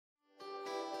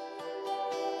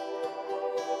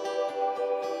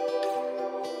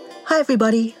Hi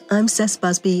everybody, I'm Cess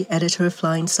Busby, editor of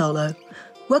Flying Solo.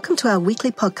 Welcome to our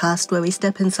weekly podcast where we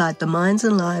step inside the minds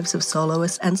and lives of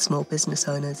soloists and small business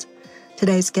owners.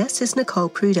 Today's guest is Nicole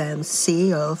Prudames,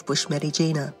 CEO of Bush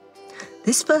Medijina.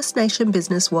 This First Nation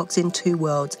business walks in two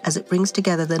worlds as it brings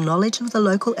together the knowledge of the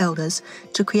local elders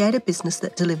to create a business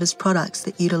that delivers products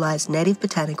that utilise native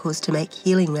botanicals to make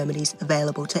healing remedies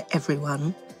available to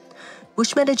everyone.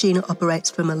 Bush Medijina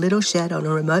operates from a little shed on a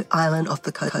remote island off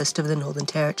the coast of the Northern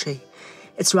Territory.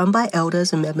 It's run by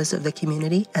elders and members of the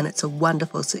community, and it's a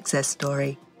wonderful success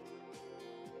story.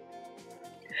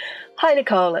 Hi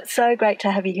Nicole, it's so great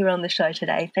to have you here on the show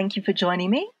today. Thank you for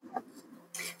joining me.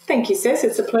 Thank you, Cess.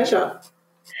 It's a pleasure.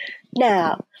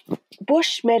 Now,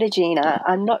 Bush Medijina,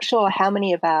 I'm not sure how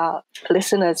many of our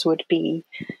listeners would be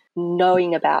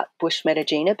knowing about Bush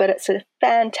Medijina, but it's a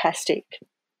fantastic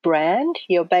brand.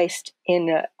 You're based in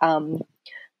a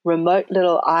remote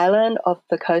little island off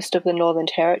the coast of the Northern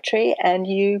Territory, and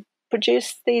you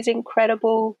produce these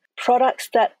incredible products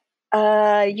that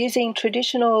are using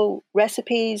traditional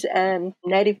recipes and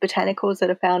native botanicals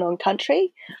that are found on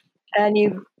country, and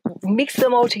you mix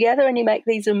them all together and you make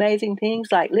these amazing things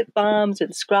like lip balms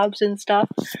and scrubs and stuff.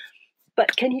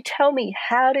 But can you tell me,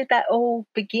 how did that all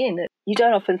begin? You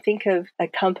don't often think of a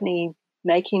company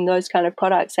making those kind of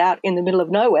products out in the middle of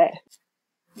nowhere.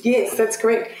 Yes, that's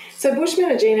correct. So Bush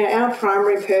Medijina, our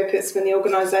primary purpose when the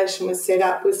organisation was set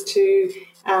up was to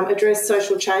address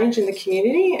social change in the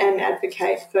community and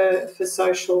advocate for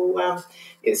social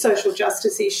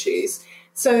justice issues.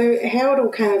 So how it all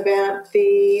came about,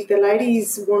 the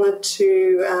ladies wanted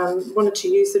to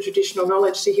use the traditional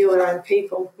knowledge to heal their own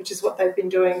people, which is what they've been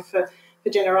doing for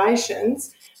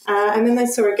generations. And then they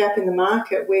saw a gap in the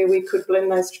market where we could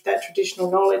blend that traditional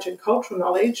knowledge and cultural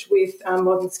knowledge with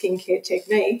modern skincare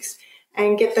techniques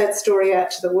and get that story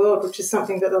out to the world, which is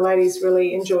something that the ladies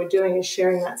really enjoy doing, is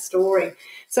sharing that story.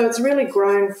 So it's really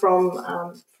grown from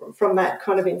that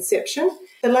kind of inception.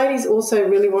 The ladies also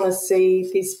really want to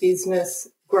see this business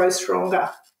grow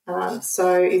stronger.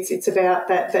 So it's about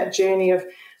that journey of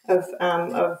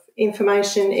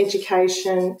information,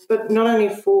 education, but not only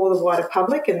for the wider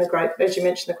public and the great, as you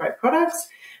mentioned, the great products,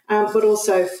 but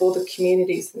also for the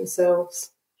communities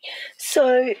themselves.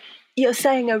 So you're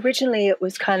saying originally it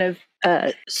was kind of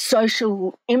a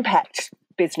social impact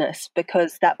business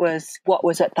because that was what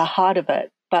was at the heart of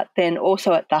it. But then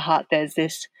also at the heart there's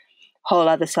this whole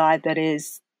other side that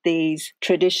is these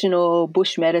traditional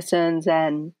bush medicines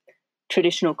and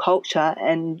traditional culture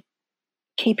and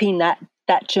keeping that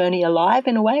journey alive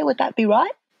in a way. Would that be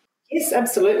right? Yes,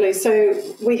 absolutely. So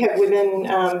we have women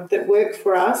that work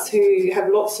for us who have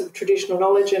lots of traditional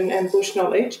knowledge and bush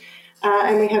knowledge,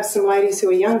 and we have some ladies who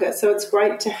are younger. So it's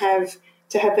great to have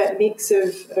that mix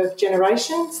of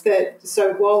generations.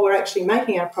 So while we're actually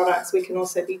making our products, we can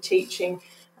also be teaching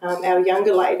our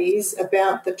younger ladies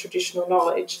about the traditional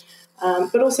knowledge,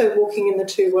 but also walking in the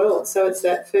two worlds. So it's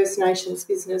that First Nations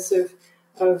business of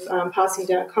passing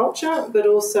down culture, but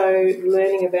also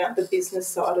learning about the business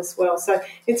side as well. So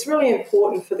it's really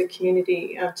important for the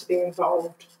community to be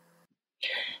involved.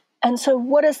 And so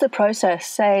what is the process?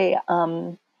 Say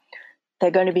they're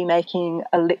going to be making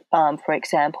a lip balm, for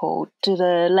example. Do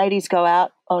the ladies go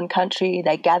out on country,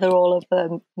 they gather all of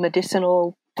the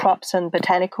medicinal crops and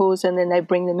botanicals, and then they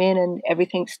bring them in and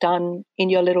everything's done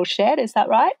in your little shed? Is that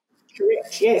right?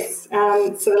 Correct, yes.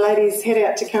 So the ladies head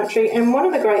out to country, and one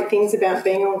of the great things about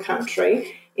being on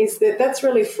country is that that's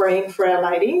really freeing for our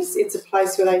ladies. It's a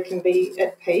place where they can be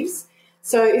at peace.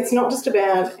 So it's not just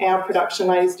about our production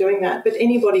ladies doing that, but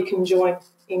anybody can join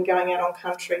in going out on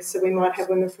country. So we might have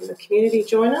women from the community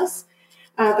join us.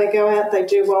 They go out, they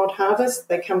do wild harvest,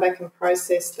 they come back and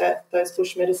process those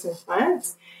bush medicine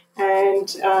plants, and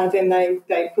then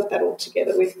they put that all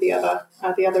together with the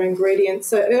other ingredients.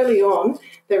 So early on,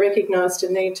 they recognised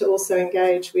a need to also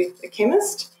engage with a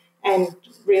chemist and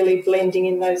really blending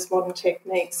in those modern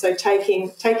techniques. So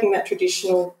taking that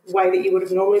traditional way that you would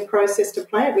have normally processed a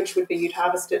plant, which would be you'd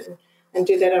harvest it and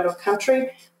do that out of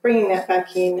country, bringing that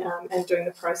back in and doing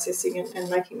the processing and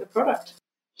making the product.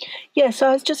 Yeah, so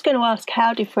I was just going to ask,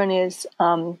 how different is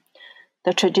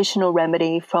the traditional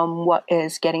remedy from what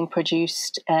is getting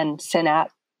produced and sent out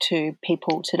to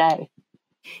people today?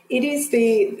 It is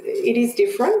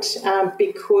different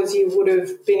because you would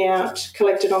have been out,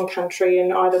 collected on country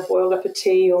and either boiled up a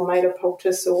tea or made a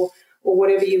poultice or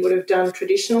whatever you would have done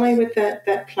traditionally with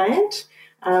that plant,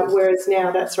 whereas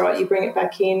now that's right, you bring it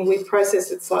back in, we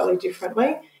process it slightly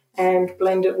differently and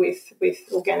blend it with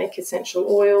organic essential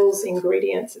oils,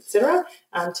 ingredients, etc.,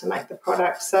 to make the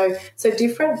product. So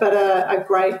different, but a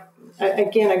great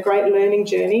learning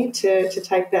journey to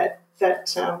take that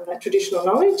that traditional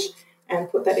knowledge and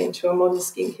put that into a modern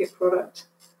skincare product.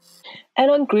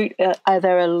 And on Groot, are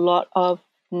there a lot of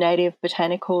native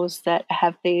botanicals that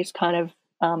have these kind of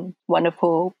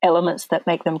wonderful elements that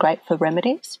make them great for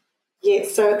remedies?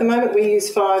 Yes, so at the moment we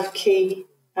use 5 key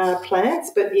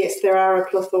plants, but yes, there are a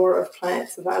plethora of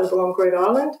plants available on Groot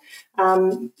Island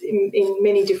in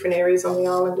many different areas on the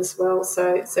island as well.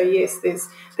 So yes, there's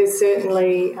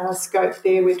certainly scope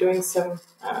there. We're doing some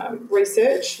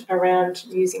research around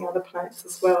using other plants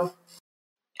as well.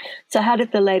 So how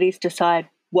did the ladies decide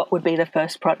what would be the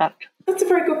first product? That's a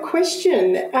very good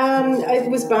question. It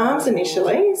was balms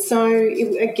initially. So,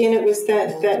 it was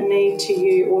that need to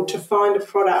use or to find a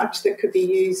product that could be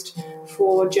used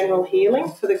for general healing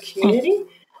for the community.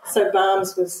 So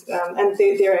balms was, and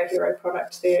they're our hero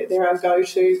product. They're our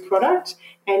go-to product,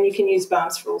 and you can use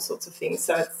balms for all sorts of things.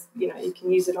 So, it's, you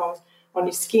can use it on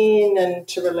your skin and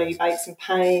to relieve aches and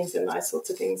pains and those sorts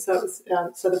of things. So, it was,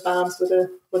 so the balms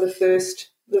were the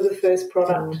first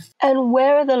product. And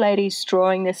where are the ladies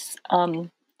drawing this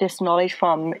this knowledge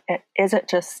from? Is it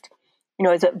just,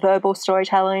 is it verbal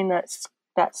storytelling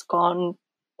that's gone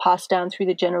passed down through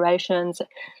the generations?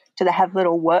 Do they have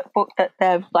little workbook that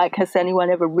they've, has anyone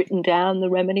ever written down the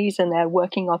remedies and they're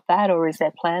working off that, or is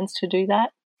there plans to do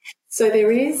that? So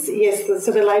there is, yes.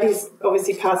 So the ladies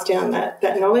obviously pass down that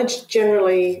knowledge.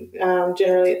 Generally,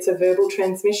 it's a verbal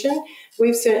transmission.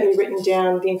 We've certainly written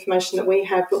down the information that we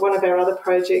have, but one of our other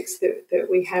projects that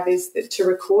we have is to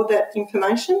record that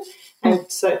information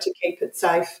and so to keep it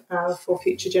safe for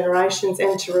future generations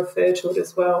and to refer to it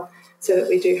as well, so that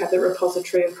we do have the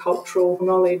repository of cultural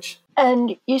knowledge.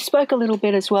 And you spoke a little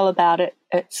bit as well about it.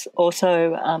 It's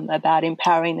also about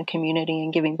empowering the community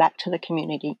and giving back to the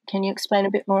community. Can you explain a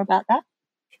bit more about that?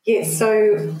 Yes,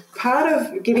 so part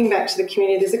of giving back to the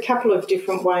community, there's a couple of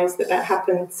different ways that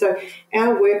happens. So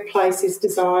our workplace is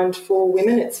designed for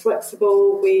women. It's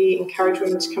flexible. We encourage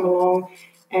women to come along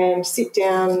and sit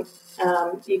down.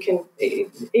 You can,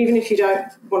 even if you don't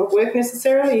want to work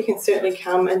necessarily, you can certainly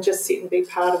come and just sit and be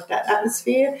part of that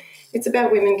atmosphere. It's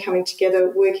about women coming together,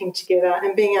 working together,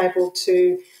 and being able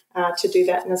to do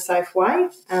that in a safe way,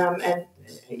 and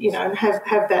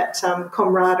have that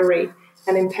camaraderie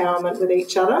and empowerment with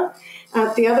each other.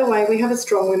 The other way, we have a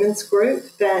strong women's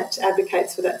group that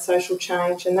advocates for that social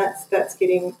change, and that's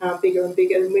getting bigger and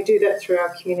bigger. And we do that through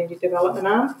our community development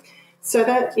arm. So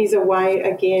that is a way,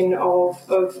 again, of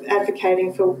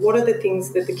advocating for what are the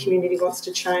things that the community wants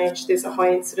to change. There's a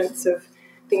high incidence of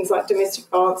things like domestic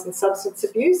violence and substance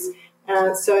abuse.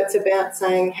 So it's about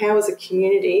saying, how as a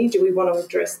community do we want to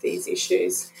address these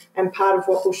issues? And part of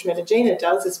what Bush Medijina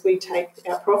does is we take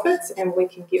our profits and we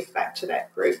can give back to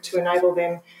that group to enable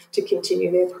them to continue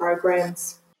their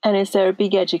programs. And is there a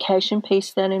big education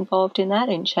piece then involved in that,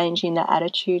 in changing the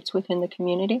attitudes within the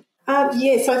community?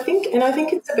 Yes, I think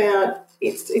it's about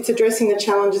it's addressing the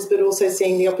challenges, but also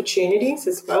seeing the opportunities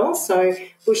as well. So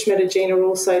Bush Medijina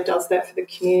also does that for the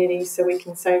community. So we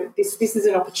can say this is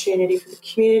an opportunity for the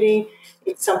community.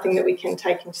 It's something that we can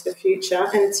take into the future,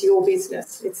 and it's your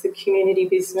business. It's the community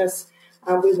business.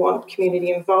 We want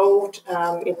community involved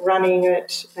in running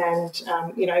it and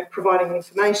providing the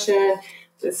information,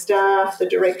 the staff, the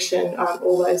direction,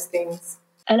 all those things.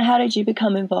 And how did you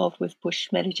become involved with Bush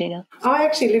Medijina? I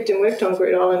actually lived and worked on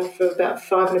Groot Island for about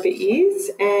 5 and a bit years,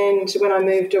 and when I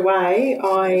moved away,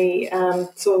 I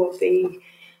saw the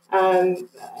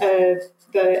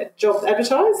job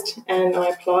advertised and I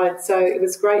applied. So it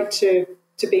was great to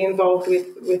be involved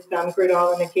with Groot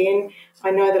Island again. I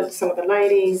know that some of the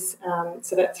ladies,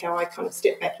 so that's how I kind of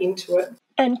stepped back into it.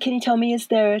 And can you tell me, is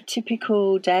there a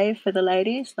typical day for the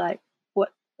ladies?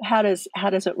 How does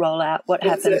it roll out? What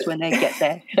happens when they get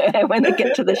there, when they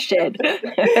get to the shed?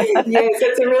 Yes,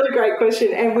 that's a really great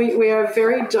question, and we are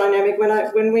very dynamic.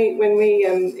 When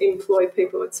we employ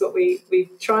people, it's what we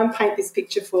try and paint this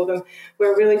picture for them.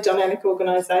 We're a really dynamic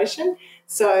organisation,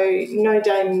 so no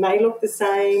day may look the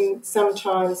same.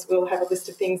 Sometimes we'll have a list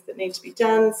of things that need to be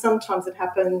done. Sometimes it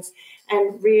happens.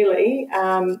 And really,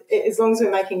 as long as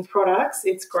we're making products,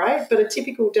 it's great. But a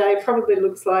typical day probably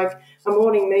looks like a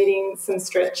morning meeting, some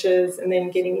stretches, and then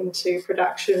getting into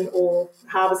production or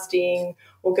harvesting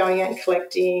or going out and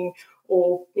collecting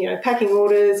or, packing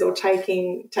orders or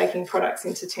taking products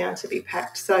into town to be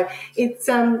packed. So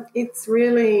it's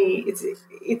really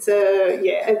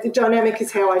the dynamic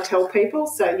is how I tell people.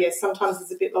 So, yes, sometimes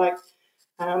it's a bit like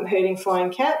herding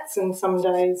flying cats, and some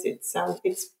days it's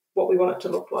what we want it to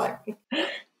look like.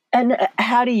 And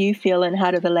how do you feel and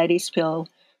how do the ladies feel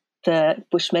the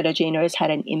Bush Medijina has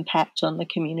had an impact on the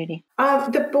community?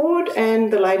 The board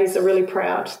and the ladies are really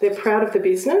proud. They're proud of the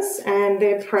business, and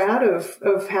they're proud of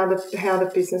how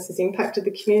the business has impacted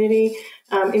the community.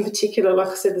 In particular, like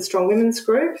I said, the Strong Women's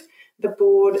Group. The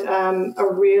board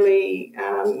are really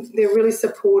they're really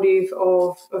supportive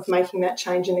of making that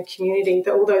change in the community.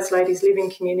 All those ladies live in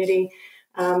community.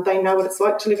 They know what it's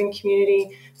like to live in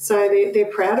community. So they're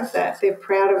proud of that. They're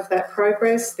proud of that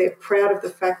progress. They're proud of the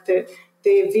fact that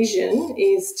their vision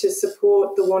is to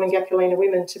support the Warnangakalina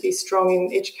women to be strong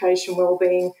in education,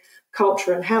 wellbeing,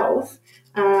 culture and health.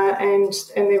 And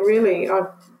they're really, I'm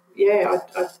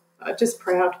just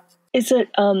proud. Is it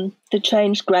the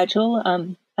change gradual?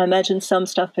 I imagine some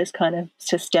stuff is kind of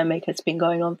systemic. It's been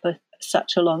going on for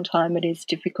such a long time. It is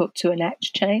difficult to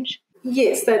enact change.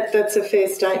 Yes, that's a fair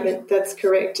statement. That's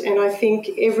correct. And I think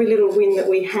every little win that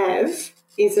we have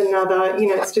is another,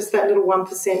 it's just that little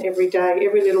 1% every day.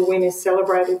 Every little win is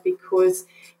celebrated because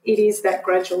it is that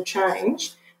gradual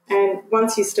change. And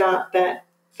once you start that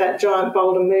giant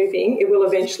boulder moving, it will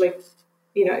eventually,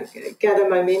 gather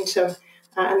momentum.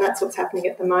 And that's what's happening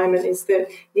at the moment is that,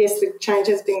 yes, the change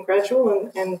has been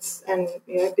gradual and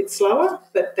a bit slower,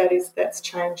 but that's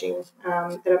changing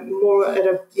at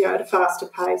a faster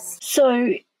pace.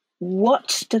 So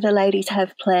what do the ladies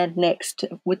have planned next?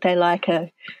 Would they like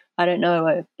a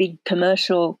big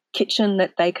commercial kitchen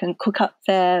that they can cook up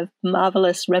their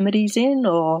marvellous remedies in,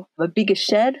 or a bigger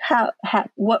shed?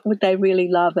 What would they really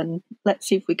love? And let's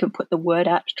see if we can put the word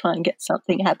out to try and get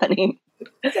something happening.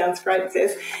 Sounds great,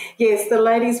 Sis. Yes, the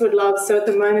ladies would love. So at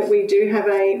the moment we do have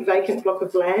a vacant block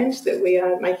of land that we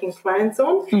are making plans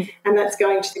on, and that's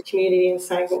going to the community and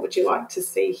saying, what would you like to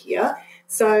see here?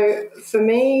 So for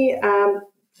me,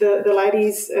 the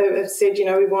ladies have said,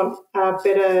 we want a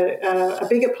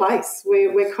bigger place.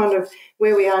 We're kind of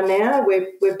where we are now.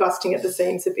 We're busting at the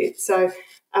seams a bit. So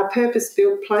a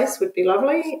purpose-built place would be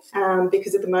lovely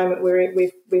because at the moment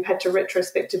we've had to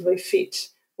retrospectively fit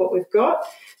what we've got.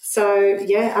 So,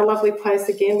 yeah, a lovely place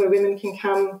again where women can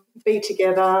come, be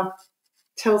together,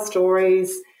 tell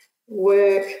stories,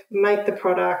 work, make the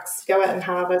products, go out and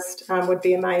harvest would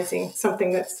be amazing.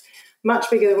 Something that's much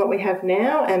bigger than what we have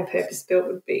now and purpose-built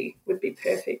would be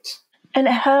perfect. And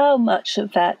how much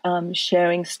of that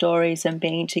sharing stories and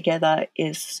being together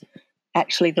is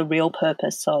actually the real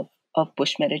purpose of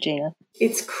Bush Medijina?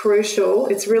 It's crucial.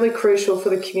 It's really crucial for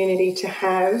the community to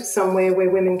have somewhere where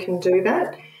women can do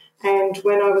that. And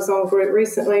when I was on group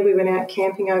recently, we went out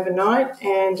camping overnight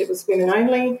and it was women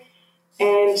only.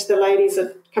 And the ladies,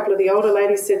 a couple of the older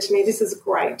ladies said to me, this is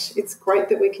great. It's great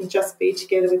that we can just be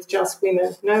together with just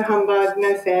women. No humbug,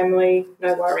 no family,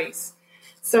 no worries.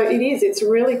 So it's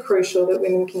really crucial that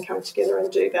women can come together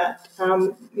and do that,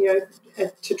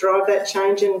 to drive that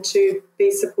change and to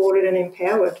be supported and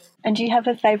empowered. And do you have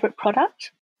a favourite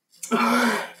product?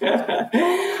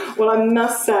 Well, I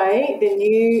must say the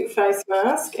new face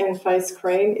mask and face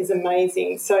cream is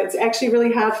amazing. So it's actually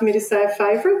really hard for me to say a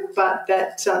favourite, but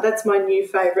that's my new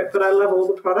favourite. But I love all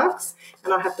the products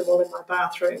and I have them all in my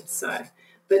bathroom. So,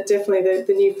 but definitely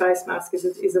the new face mask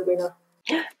is a winner.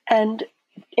 And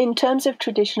in terms of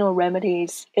traditional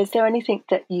remedies, is there anything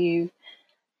that you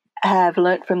have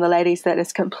learnt from the ladies that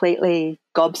has completely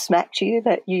gobsmacked you,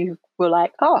 that you were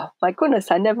like, oh, my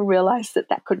goodness, I never realised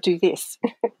that could do this?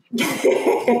 That's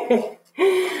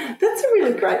a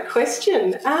really great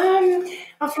question.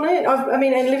 I've learned,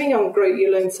 and living on group,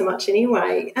 you learn so much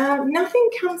anyway. Nothing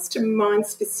comes to mind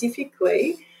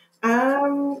specifically.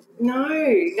 No,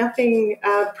 nothing.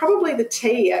 Probably the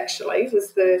tea, actually,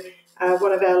 was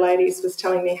one of our ladies was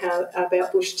telling me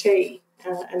about bush tea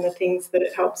and the things that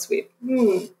it helps with.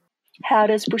 How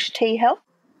does bush tea help?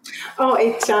 Oh,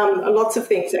 it lots of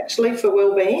things actually for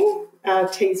well-being.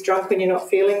 Tea's drunk when you're not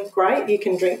feeling great. You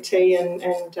can drink tea and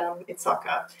it's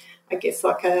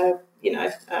like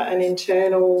an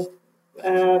internal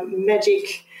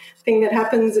magic thing that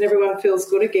happens and everyone feels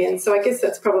good again. So I guess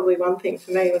that's probably one thing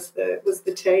for me was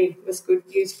the tea. It was good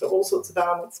used for all sorts of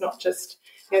ailments, not just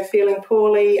feeling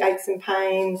poorly, aches and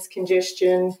pains,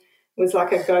 congestion. It was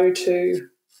like a go-to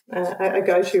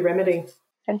remedy.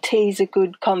 And tea's a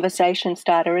good conversation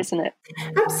starter, isn't it?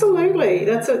 Absolutely.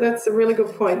 That's a really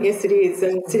good point. Yes, it is.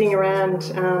 And sitting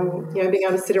around, being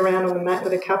able to sit around on the mat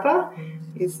with a cuppa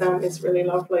is really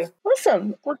lovely.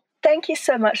 Awesome. Well, thank you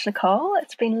so much, Nicole.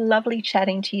 It's been lovely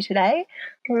chatting to you today.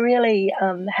 Really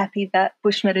happy that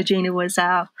Bush Medijina was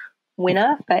our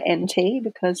winner for NT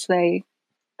because the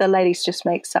ladies just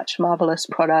make such marvellous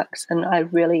products, and I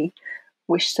really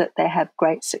wish that they have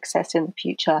great success in the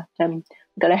future. And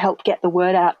got to help get the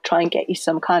word out, try and get you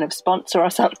some kind of sponsor or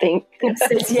something. Yes,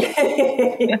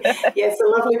 a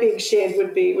lovely big shed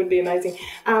would be amazing.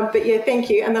 But yeah, thank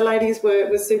you. And the ladies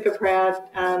were super proud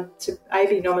to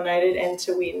be nominated and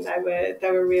to win.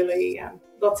 They were really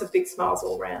lots of big smiles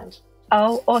all round.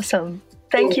 Oh, awesome.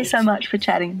 Thank you so much for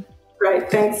chatting.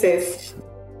 Great. Thanks, Sis.